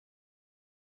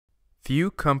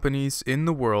Few companies in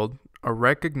the world are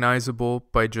recognizable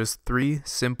by just three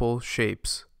simple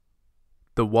shapes.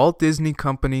 The Walt Disney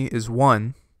Company is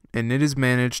one, and it has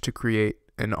managed to create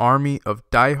an army of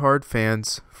die-hard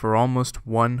fans for almost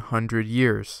 100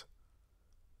 years.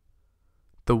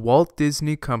 The Walt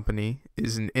Disney Company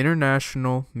is an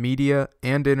international media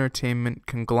and entertainment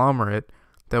conglomerate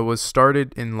that was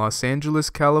started in Los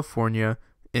Angeles, California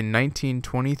in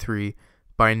 1923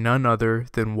 by none other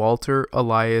than Walter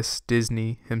Elias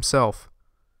Disney himself.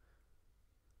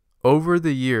 Over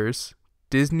the years,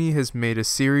 Disney has made a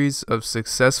series of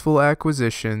successful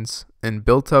acquisitions and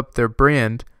built up their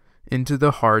brand into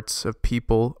the hearts of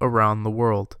people around the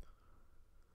world.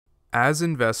 As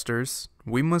investors,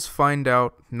 we must find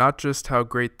out not just how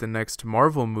great the next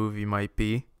Marvel movie might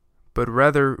be, but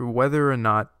rather whether or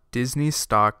not Disney's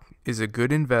stock is a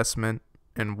good investment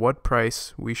and what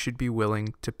price we should be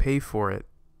willing to pay for it.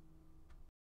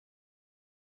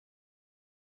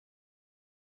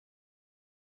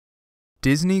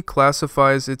 Disney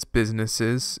classifies its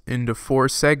businesses into four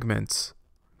segments: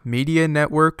 media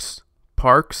networks,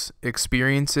 parks,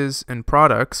 experiences and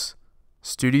products,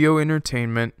 studio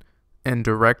entertainment, and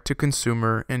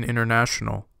direct-to-consumer and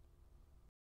international.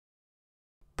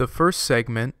 The first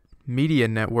segment, media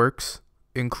networks,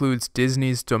 includes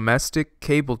Disney's domestic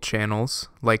cable channels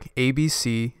like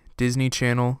ABC, Disney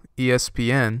Channel,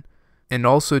 ESPN, and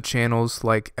also channels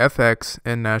like FX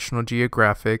and National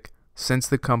Geographic, since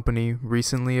the company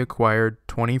recently acquired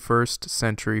 21st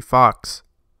Century Fox.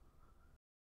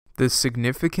 The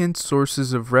significant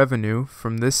sources of revenue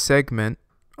from this segment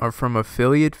are from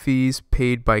affiliate fees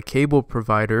paid by cable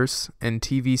providers and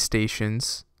TV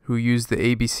stations who use the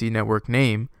ABC network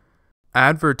name,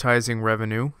 advertising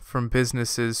revenue from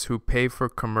businesses who pay for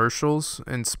commercials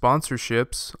and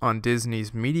sponsorships on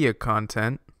Disney's media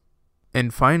content,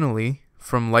 and finally,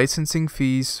 from licensing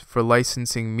fees for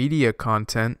licensing media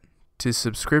content to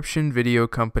subscription video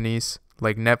companies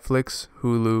like Netflix,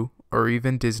 Hulu, or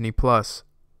even Disney+.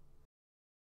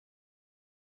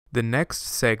 The next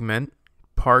segment,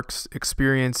 Parks,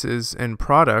 Experiences, and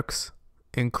Products,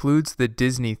 includes the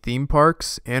Disney theme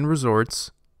parks and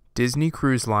resorts, Disney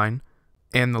Cruise Line,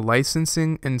 and the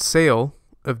licensing and sale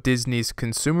of Disney's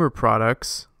consumer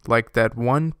products like that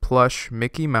one plush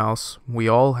Mickey Mouse we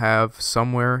all have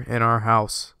somewhere in our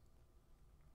house.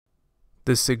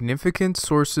 The significant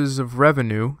sources of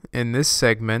revenue in this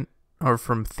segment are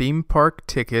from theme park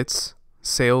tickets,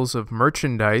 sales of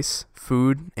merchandise,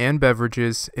 food, and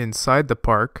beverages inside the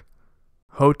park,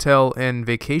 hotel and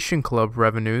vacation club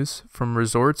revenues from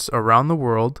resorts around the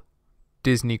world,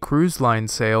 Disney Cruise Line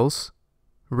sales,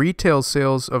 retail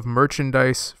sales of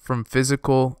merchandise from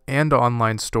physical and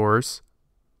online stores,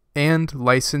 and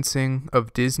licensing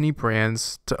of Disney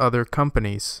brands to other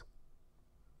companies.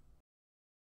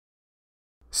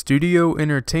 Studio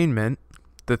entertainment,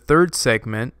 the third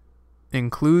segment,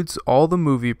 includes all the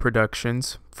movie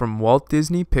productions from Walt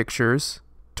Disney Pictures,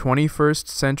 21st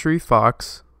Century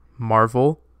Fox,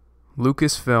 Marvel,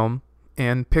 Lucasfilm,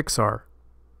 and Pixar.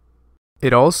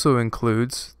 It also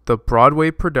includes the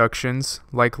Broadway productions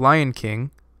like Lion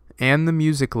King and the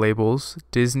music labels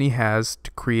Disney has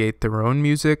to create their own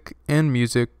music and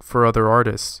music for other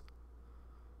artists.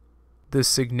 The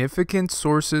significant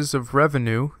sources of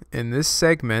revenue in this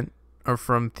segment are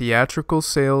from theatrical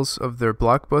sales of their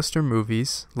blockbuster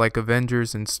movies like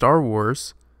Avengers and Star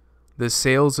Wars, the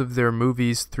sales of their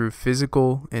movies through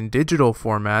physical and digital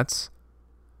formats,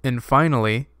 and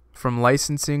finally, from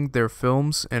licensing their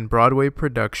films and Broadway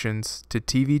productions to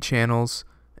TV channels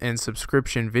and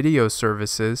subscription video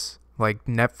services like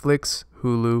Netflix,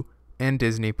 Hulu, and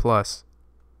Disney+.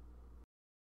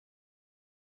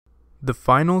 The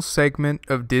final segment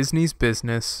of Disney's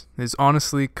business is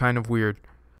honestly kind of weird.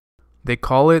 They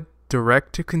call it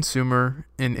direct-to-consumer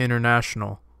and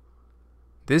international.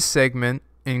 This segment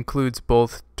includes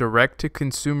both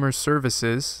direct-to-consumer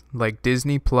services like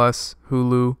Disney+,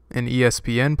 Hulu, and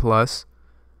ESPN+,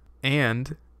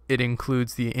 and it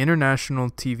includes the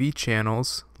international TV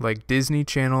channels like Disney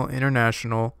Channel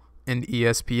International and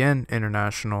ESPN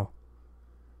International.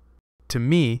 To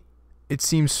me, it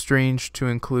seems strange to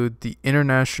include the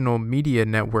international media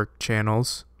network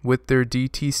channels with their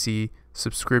DTC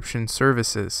subscription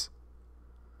services.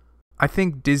 I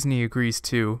think Disney agrees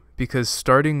too, because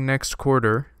starting next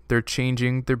quarter, they're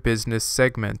changing their business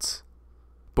segments.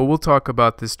 But we'll talk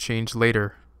about this change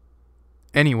later.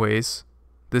 Anyways,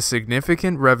 the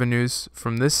significant revenues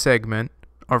from this segment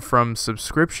are from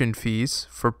subscription fees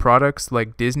for products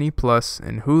like Disney Plus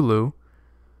and Hulu,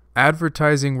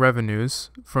 advertising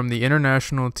revenues from the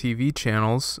international TV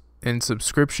channels and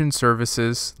subscription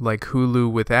services like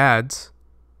Hulu with ads,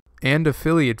 and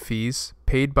affiliate fees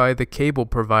paid by the cable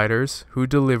providers who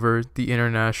deliver the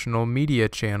international media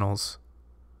channels.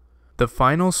 The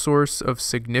final source of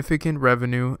significant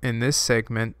revenue in this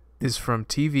segment is from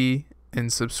TV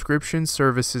and subscription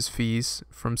services fees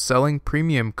from selling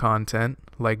premium content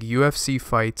like UFC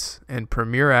fights and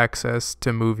premiere access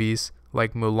to movies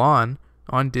like Mulan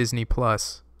on Disney+.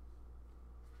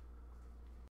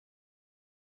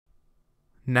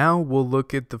 Now we'll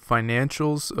look at the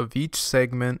financials of each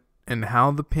segment and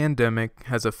how the pandemic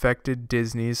has affected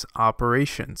Disney's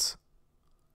operations.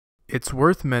 It's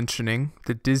worth mentioning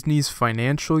that Disney's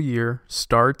financial year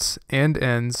starts and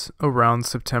ends around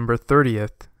September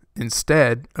 30th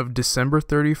instead of December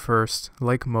 31st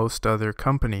like most other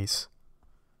companies.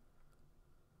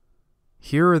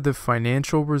 Here are the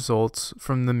financial results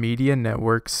from the Media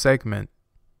Network segment.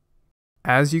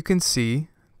 As you can see,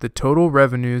 the total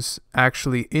revenues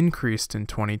actually increased in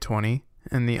 2020,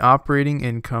 and the operating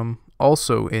income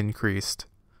also increased.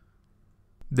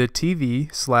 The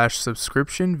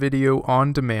TV/subscription video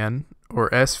on demand, or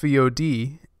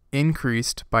SVOD,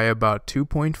 increased by about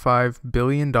 $2.5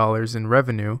 billion in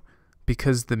revenue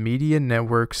because the media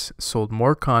networks sold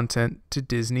more content to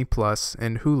Disney Plus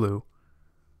and Hulu.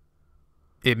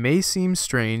 It may seem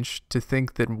strange to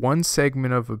think that one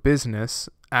segment of a business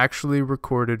actually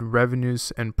recorded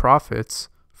revenues and profits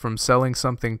from selling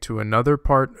something to another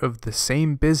part of the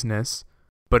same business,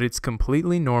 but it's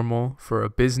completely normal for a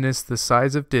business the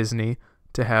size of Disney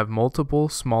to have multiple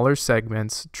smaller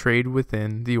segments trade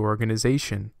within the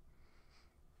organization.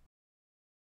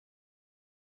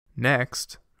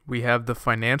 Next, we have the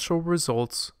financial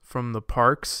results from the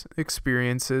Parks,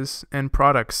 Experiences, and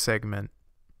Products segment.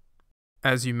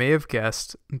 As you may have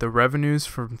guessed, the revenues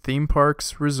from theme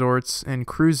parks, resorts, and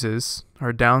cruises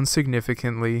are down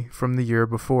significantly from the year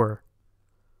before.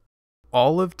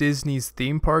 All of Disney's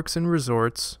theme parks and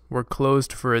resorts were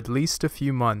closed for at least a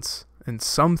few months, and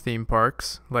some theme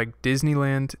parks, like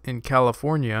Disneyland in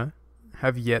California,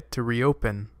 have yet to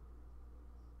reopen.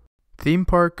 Theme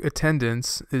park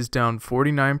attendance is down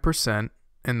 49%,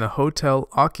 and the hotel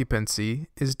occupancy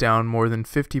is down more than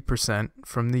 50%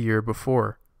 from the year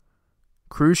before.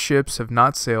 Cruise ships have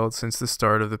not sailed since the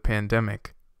start of the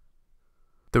pandemic.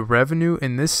 The revenue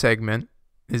in this segment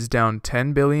is down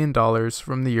 $10 billion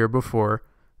from the year before,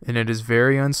 and it is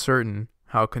very uncertain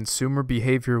how consumer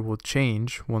behavior will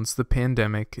change once the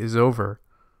pandemic is over.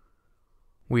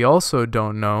 We also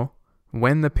don't know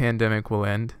when the pandemic will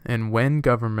end and when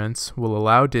governments will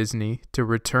allow Disney to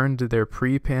return to their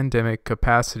pre-pandemic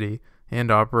capacity and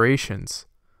operations.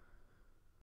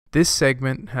 This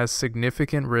segment has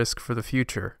significant risk for the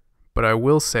future, but I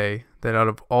will say that out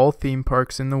of all theme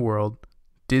parks in the world,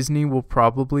 Disney will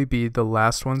probably be the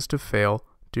last ones to fail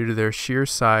due to their sheer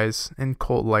size and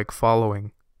cult-like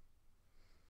following.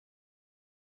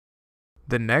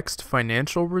 The next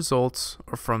financial results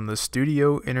are from the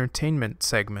Studio Entertainment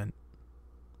segment.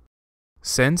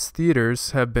 Since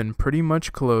theaters have been pretty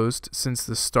much closed since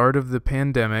the start of the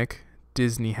pandemic,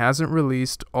 Disney hasn't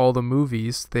released all the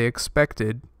movies they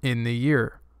expected in the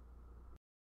year.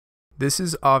 This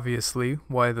is obviously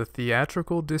why the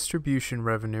theatrical distribution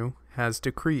revenue has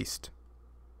decreased.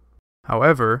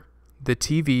 However, the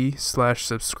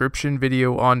TV/subscription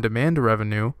video on demand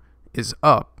revenue is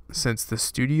up since the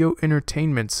Studio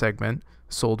Entertainment segment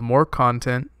sold more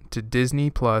content to Disney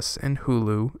Plus and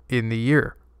Hulu in the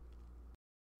year.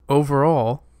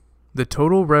 Overall, the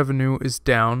total revenue is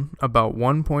down about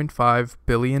 $1.5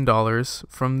 billion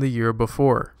from the year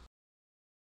before.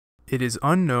 It is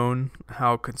unknown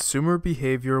how consumer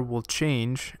behavior will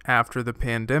change after the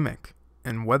pandemic,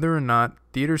 and whether or not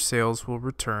theater sales will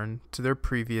return to their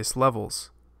previous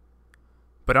levels.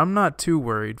 But I'm not too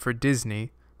worried for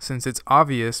Disney, since it's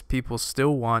obvious people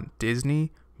still want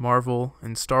Disney, Marvel,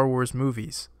 and Star Wars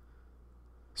movies.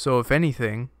 So if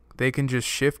anything, they can just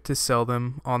shift to sell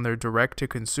them on their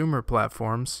direct-to-consumer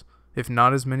platforms if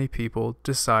not as many people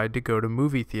decide to go to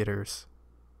movie theaters.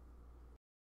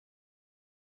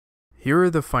 Here are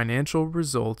the financial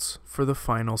results for the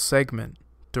final segment,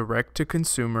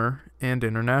 direct-to-consumer and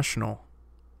international.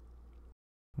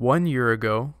 1 year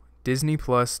ago, Disney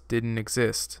Plus didn't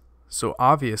exist, so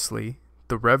obviously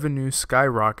the revenue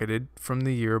skyrocketed from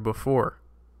the year before.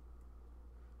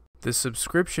 The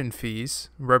subscription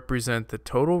fees represent the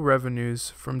total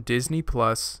revenues from Disney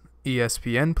Plus,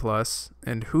 ESPN Plus,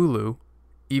 and Hulu,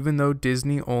 even though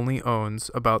Disney only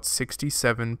owns about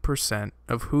 67%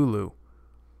 of Hulu.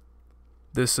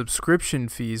 The subscription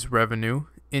fees revenue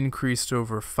increased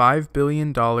over $5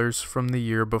 billion from the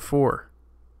year before.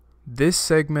 This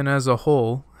segment as a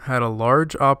whole had a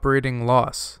large operating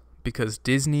loss because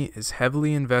Disney is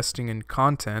heavily investing in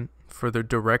content for their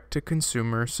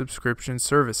direct-to-consumer subscription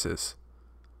services.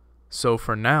 So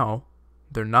for now,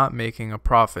 they're not making a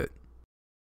profit.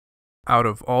 Out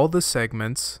of all the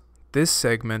segments, this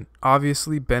segment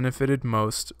obviously benefited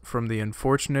most from the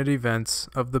unfortunate events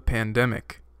of the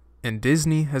pandemic, and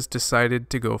Disney has decided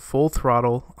to go full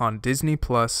throttle on Disney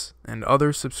Plus and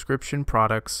other subscription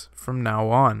products from now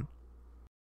on.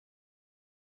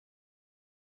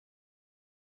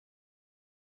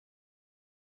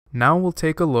 Now we'll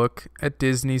take a look at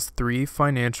Disney's 3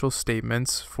 financial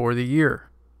statements for the year.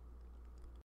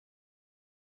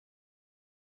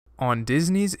 On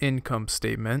Disney's income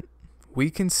statement, we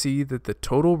can see that the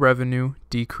total revenue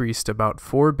decreased about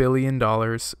 $4 billion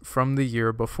from the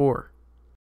year before.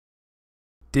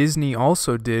 Disney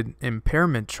also did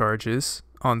impairment charges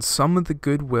on some of the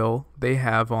goodwill they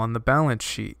have on the balance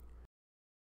sheet.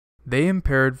 They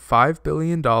impaired $5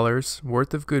 billion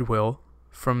worth of goodwill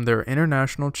from their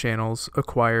international channels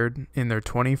acquired in their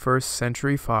 21st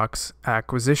Century Fox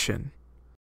acquisition.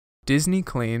 Disney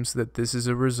claims that this is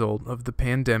a result of the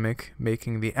pandemic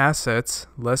making the assets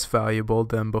less valuable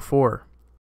than before.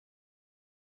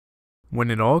 When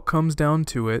it all comes down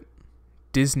to it,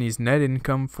 Disney's net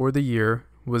income for the year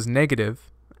was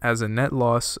negative as a net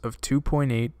loss of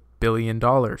 $2.8 billion.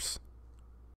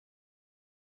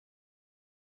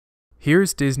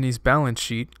 Here's Disney's balance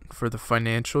sheet for the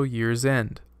financial year's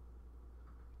end.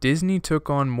 Disney took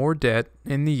on more debt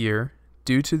in the year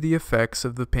due to the effects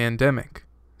of the pandemic,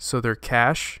 so their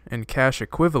cash and cash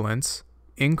equivalents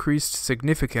increased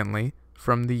significantly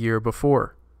from the year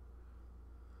before.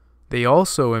 They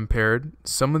also impaired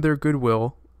some of their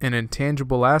goodwill and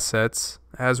intangible assets,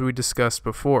 as we discussed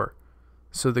before,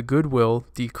 so the goodwill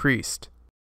decreased.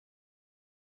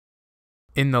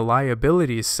 In the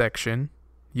liabilities section,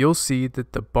 you'll see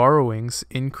that the borrowings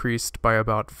increased by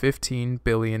about $15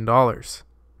 billion,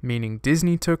 meaning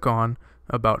Disney took on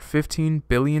about $15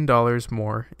 billion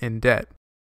more in debt.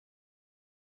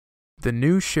 The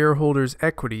new shareholders'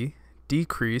 equity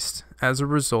decreased as a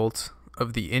result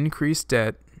of the increased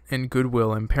debt and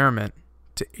goodwill impairment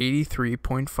to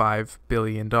 $83.5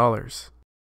 billion.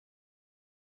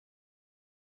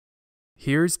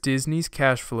 Here's Disney's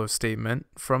cash flow statement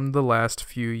from the last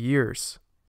few years.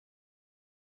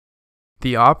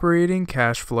 The operating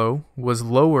cash flow was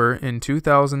lower in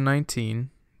 2019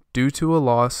 due to a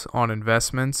loss on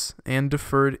investments and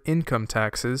deferred income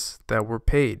taxes that were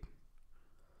paid.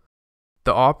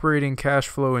 The operating cash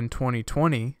flow in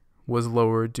 2020 was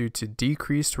lower due to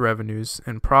decreased revenues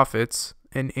and profits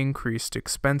and increased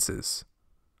expenses.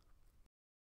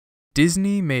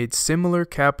 Disney made similar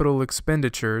capital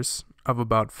expenditures of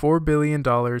about $4 billion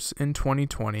in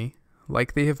 2020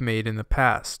 like they have made in the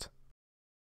past.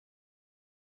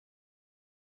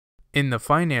 In the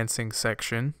financing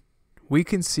section, we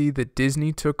can see that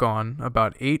Disney took on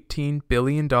about $18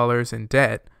 billion in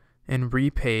debt and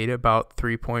repaid about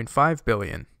 $3.5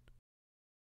 billion.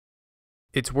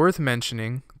 It's worth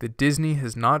mentioning that Disney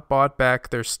has not bought back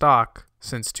their stock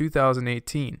since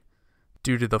 2018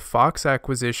 due to the Fox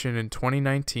acquisition in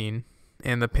 2019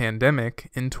 and the pandemic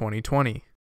in 2020.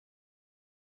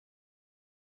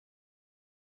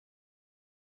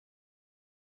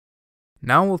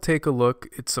 Now we'll take a look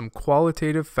at some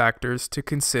qualitative factors to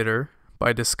consider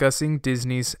by discussing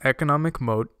Disney's economic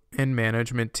moat and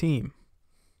management team.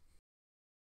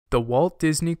 The Walt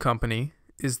Disney Company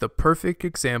is the perfect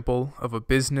example of a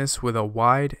business with a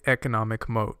wide economic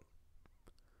moat.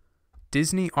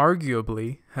 Disney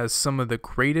arguably has some of the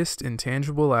greatest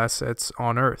intangible assets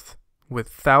on Earth, with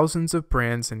thousands of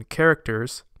brands and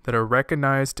characters that are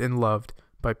recognized and loved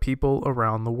by people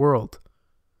around the world.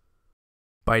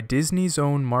 By Disney's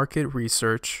own market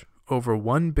research, over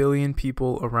 1 billion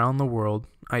people around the world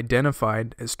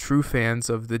identified as true fans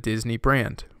of the Disney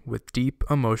brand, with deep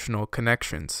emotional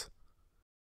connections.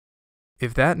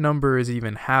 If that number is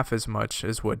even half as much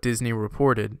as what Disney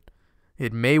reported,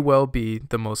 it may well be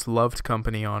the most loved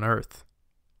company on Earth.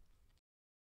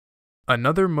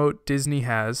 Another moat Disney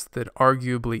has that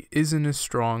arguably isn't as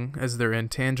strong as their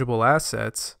intangible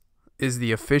assets is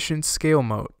the efficient scale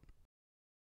moat.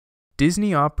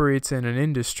 Disney operates in an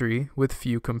industry with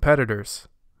few competitors,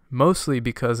 mostly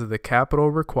because of the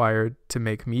capital required to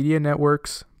make media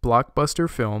networks, blockbuster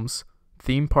films,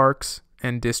 theme parks,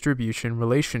 and distribution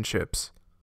relationships.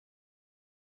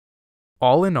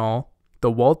 All in all,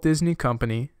 the Walt Disney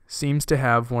Company seems to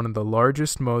have one of the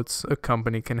largest moats a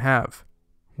company can have,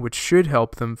 which should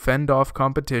help them fend off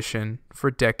competition for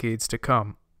decades to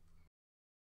come.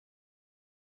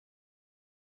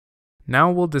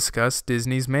 Now we'll discuss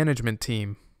Disney's management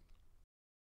team.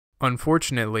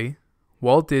 Unfortunately,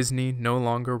 Walt Disney no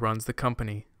longer runs the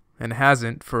company, and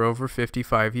hasn't for over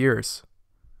 55 years.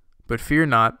 But fear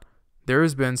not, there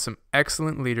has been some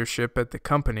excellent leadership at the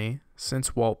company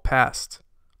since Walt passed.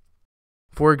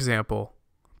 For example,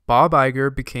 Bob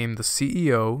Iger became the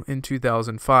CEO in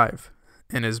 2005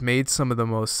 and has made some of the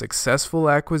most successful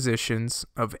acquisitions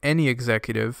of any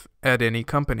executive at any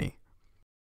company.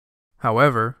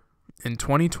 However, in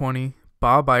 2020,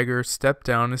 Bob Iger stepped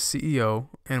down as CEO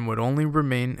and would only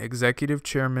remain executive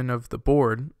chairman of the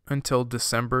board until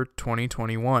December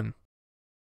 2021.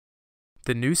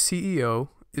 The new CEO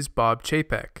is Bob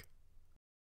Chapek.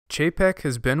 Chapek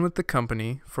has been with the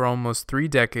company for almost 3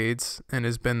 decades and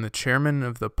has been the chairman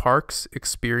of the Parks,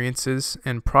 Experiences,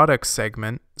 and Products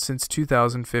segment since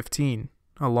 2015,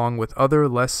 along with other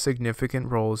less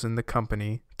significant roles in the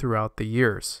company throughout the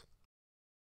years.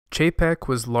 Chapek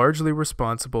was largely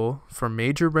responsible for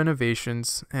major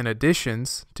renovations and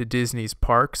additions to Disney's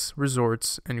parks,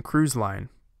 resorts, and cruise line.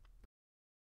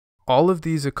 All of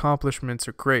these accomplishments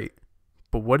are great,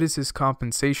 but what is his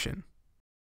compensation?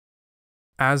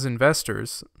 As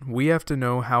investors, we have to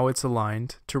know how it's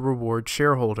aligned to reward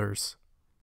shareholders.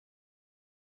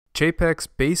 Chapek's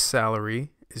base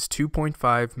salary is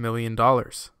 $2.5 million,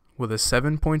 with a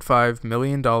 $7.5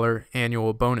 million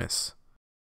annual bonus.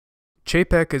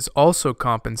 Chapek is also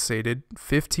compensated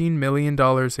 $15 million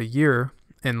a year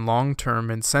in long-term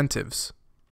incentives.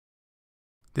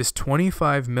 This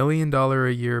 $25 million a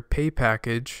year pay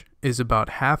package is about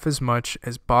half as much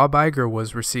as Bob Iger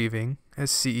was receiving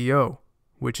as CEO,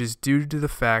 which is due to the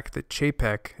fact that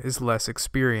Chapek is less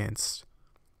experienced.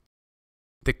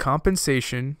 The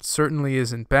compensation certainly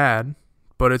isn't bad,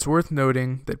 but it's worth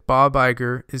noting that Bob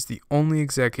Iger is the only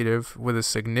executive with a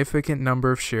significant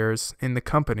number of shares in the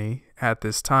company at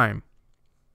this time.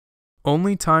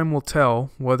 Only time will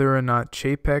tell whether or not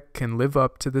Chapek can live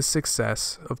up to the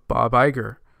success of Bob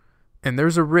Iger, and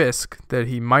there's a risk that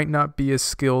he might not be as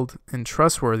skilled and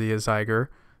trustworthy as Iger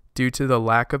due to the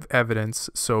lack of evidence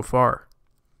so far.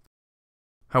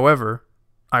 However,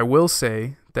 I will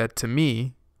say that to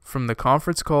me, from the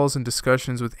conference calls and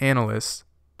discussions with analysts,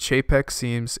 Chapek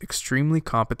seems extremely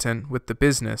competent with the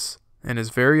business and is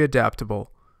very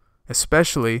adaptable,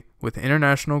 especially with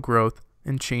international growth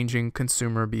and changing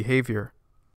consumer behavior.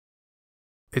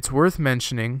 It's worth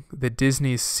mentioning that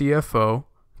Disney's CFO,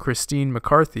 Christine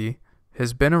McCarthy,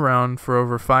 has been around for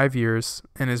over 5 years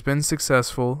and has been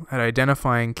successful at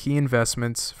identifying key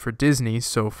investments for Disney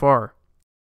so far.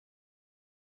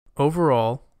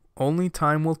 Overall, only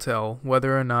time will tell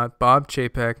whether or not Bob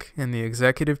Chapek and the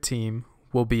executive team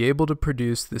will be able to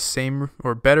produce the same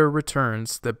or better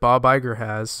returns that Bob Iger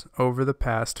has over the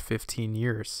past 15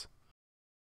 years.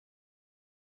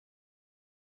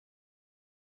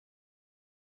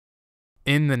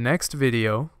 In the next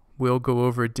video, we'll go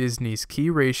over Disney's key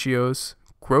ratios,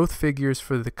 growth figures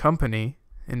for the company,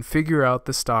 and figure out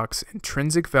the stock's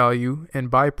intrinsic value and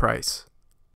buy price.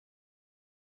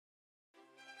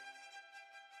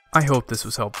 I hope this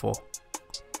was helpful.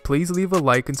 Please leave a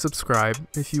like and subscribe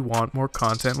if you want more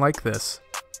content like this.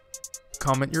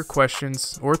 Comment your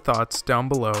questions or thoughts down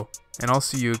below, and I'll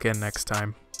see you again next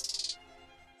time.